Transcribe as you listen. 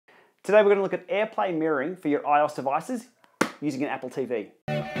Today we're going to look at AirPlay mirroring for your iOS devices using an Apple TV.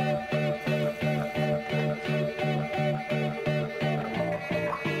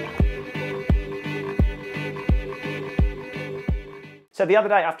 So the other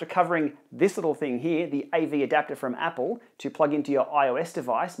day, after covering this little thing here, the AV adapter from Apple to plug into your iOS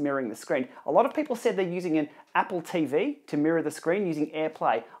device, mirroring the screen, a lot of people said they're using an Apple TV to mirror the screen using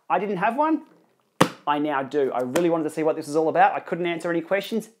AirPlay. I didn't have one. I now do. I really wanted to see what this is all about. I couldn't answer any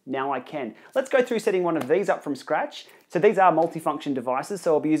questions. Now I can. Let's go through setting one of these up from scratch. So these are multifunction devices,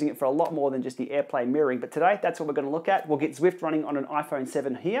 so I'll be using it for a lot more than just the AirPlay mirroring. But today, that's what we're going to look at. We'll get Zwift running on an iPhone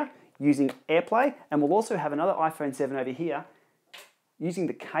 7 here using AirPlay, and we'll also have another iPhone 7 over here using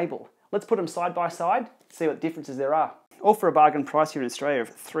the cable. Let's put them side by side, see what differences there are. All for a bargain price here in Australia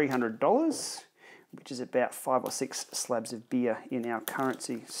of $300, which is about 5 or 6 slabs of beer in our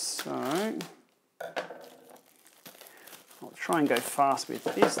currency. So I'll try and go fast with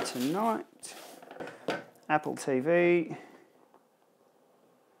this tonight. Apple TV.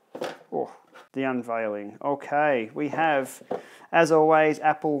 Oh, the unveiling. Okay, we have, as always,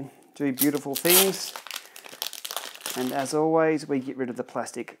 Apple do beautiful things. And as always, we get rid of the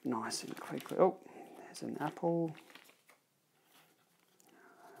plastic nice and quickly. Oh, there's an Apple.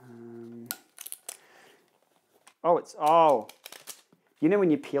 You know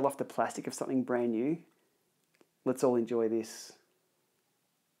when you peel off the plastic of something brand new? Let's all enjoy this.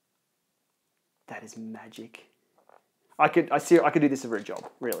 That is magic. I could do this for a job,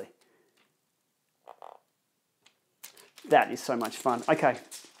 really. That is so much fun. Okay.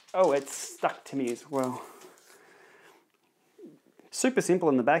 Oh, it's stuck to me as well. Super simple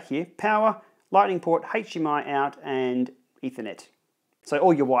in the back here. Power, lightning port, HDMI out, and Ethernet. So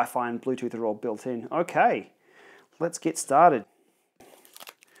all your Wi-Fi and Bluetooth are all built in. Okay, let's get started.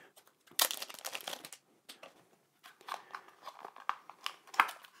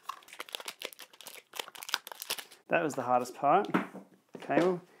 That was the hardest part.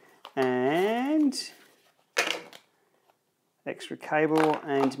 Cable and extra cable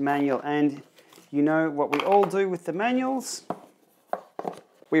and manual. And you know what we all do with the manuals?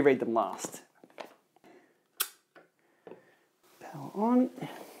 We read them last. Power on.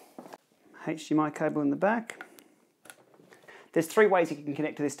 HDMI cable in the back. There's 3 ways you can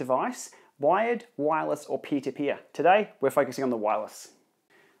connect to this device: wired, wireless, or peer-to-peer. Today, we're focusing on the wireless.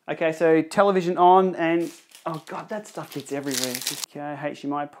 Okay, so television on, and oh God, that stuff gets everywhere. Okay,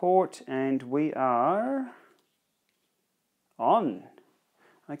 HDMI port, and we are on.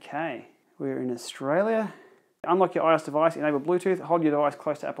 Okay, we're in Australia. Unlock your iOS device, enable Bluetooth, hold your device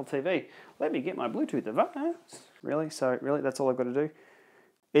close to Apple TV. Let me get my Bluetooth device. Really? So really, that's all I've got to do?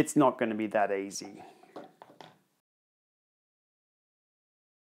 It's not going to be that easy.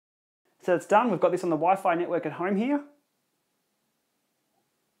 So it's done. We've got this on the Wi-Fi network at home here.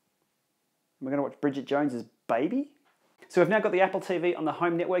 We're going to watch Bridget Jones's Baby. So we've now got the Apple TV on the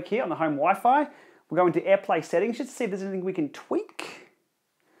home network here, on the home Wi-Fi. We'll go into AirPlay settings just to see if there's anything we can tweak.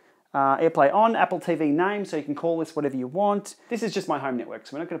 AirPlay on, Apple TV name, so you can call this whatever you want. This is just my home network,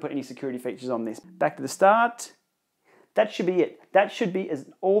 so we're not going to put any security features on this. Back to the start. That should be it. That should be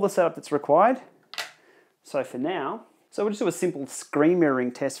all the setup that's required. So for now, we'll just do a simple screen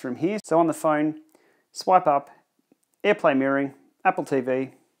mirroring test from here. So on the phone, swipe up, AirPlay mirroring, Apple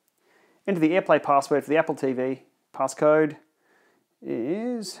TV. Enter the AirPlay password for the Apple TV. Passcode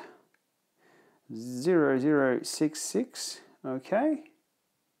is 0066. Okay.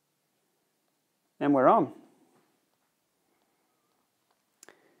 And we're on.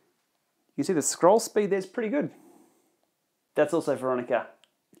 You can see the scroll speed there's pretty good. That's also Veronica.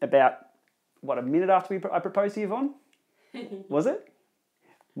 About, what, a minute after I proposed to Yvonne? Was it?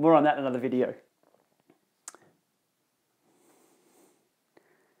 More on that in another video.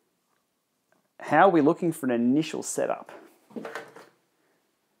 How are we looking for an initial setup?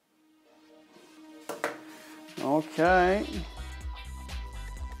 Okay.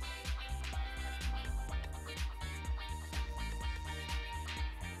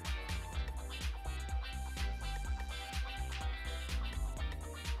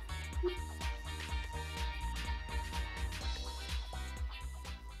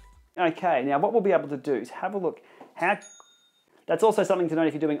 Okay, now what we'll be able to do is have a look. That's also something to note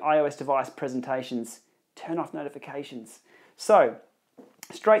if you're doing iOS device presentations. Turn off notifications. So,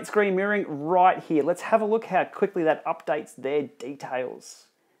 straight screen mirroring right here. Let's have a look how quickly that updates their details.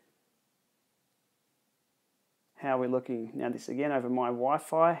 How are we looking? Now this again over my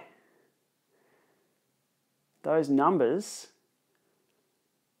Wi-Fi. Those numbers,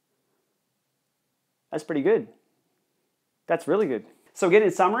 that's pretty good. That's really good. So again,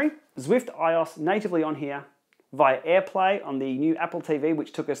 in summary, Zwift iOS natively on here, via AirPlay on the new Apple TV,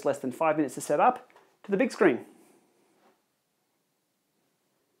 which took us less than 5 minutes to set up, to the big screen.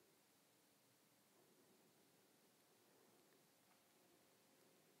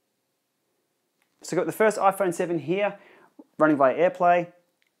 So we've got the first iPhone 7 here, running via AirPlay.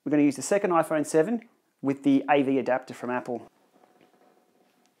 We're going to use the second iPhone 7 with the AV adapter from Apple.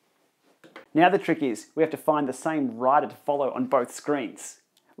 Now the trick is, we have to find the same rider to follow on both screens.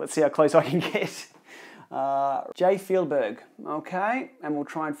 Let's see how close I can get. J. Fieldberg, okay, and we'll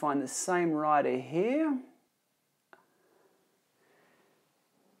try and find the same rider here.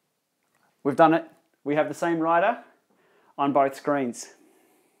 We've done it. We have the same rider on both screens.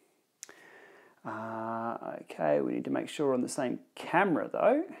 Okay, we need to make sure we're on the same camera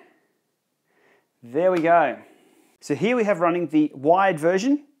though. There we go. So here we have running the wired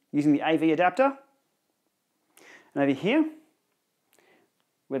version using the AV adapter. And over here,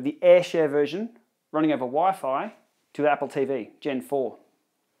 we have the AirShare version running over Wi-Fi to Apple TV, Gen 4.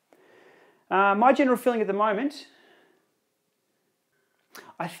 My general feeling at the moment,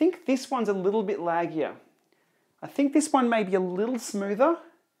 I think this one's a little bit laggier. I think this one may be a little smoother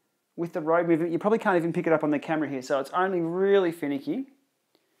with the road movement. You probably can't even pick it up on the camera here, so it's only really finicky.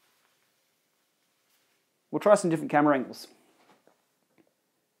 We'll try some different camera angles.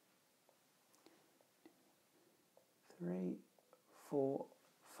 3, 4,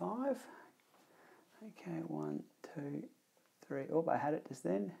 5. Okay, 1, 2, 3. Oh, I had it just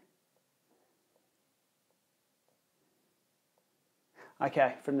then.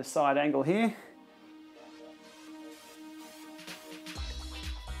 Okay, from the side angle here.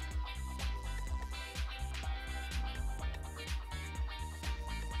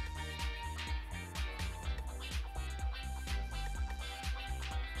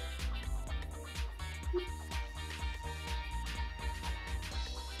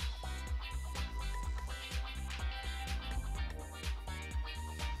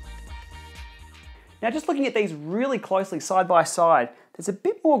 Now just looking at these really closely side by side, there's a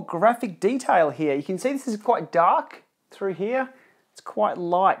bit more graphic detail here. You can see this is quite dark through here. It's quite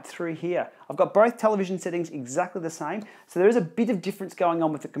light through here. I've got both television settings exactly the same, so there is a bit of difference going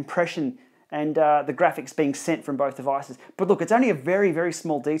on with the compression and the graphics being sent from both devices. But look, it's only a very, very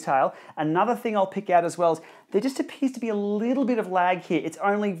small detail. Another thing I'll pick out as well is there just appears to be a little bit of lag here. It's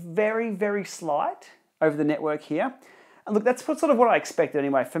only very, very slight over the network here. And look, that's sort of what I expected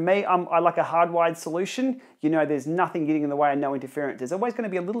anyway. For me, I like a hardwired solution. You know, there's nothing getting in the way and no interference. There's always going to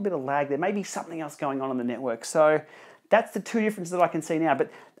be a little bit of lag. There may be something else going on the network. So that's the two differences that I can see now,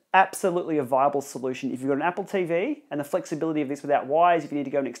 but absolutely a viable solution. If you've got an Apple TV and the flexibility of this without wires, if you need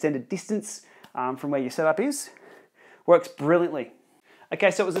to go an extended distance from where your setup is, works brilliantly.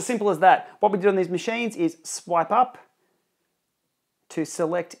 Okay, so it was as simple as that. What we did on these machines is swipe up to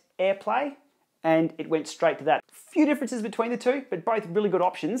select AirPlay, and it went straight to that. Few differences between the two, but both really good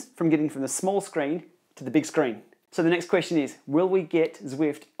options from getting from the small screen to the big screen. So the next question is, will we get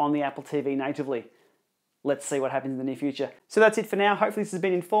Zwift on the Apple TV natively? Let's see what happens in the near future. So that's it for now. Hopefully this has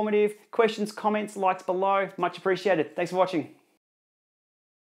been informative. Questions, comments, likes below, much appreciated. Thanks for watching.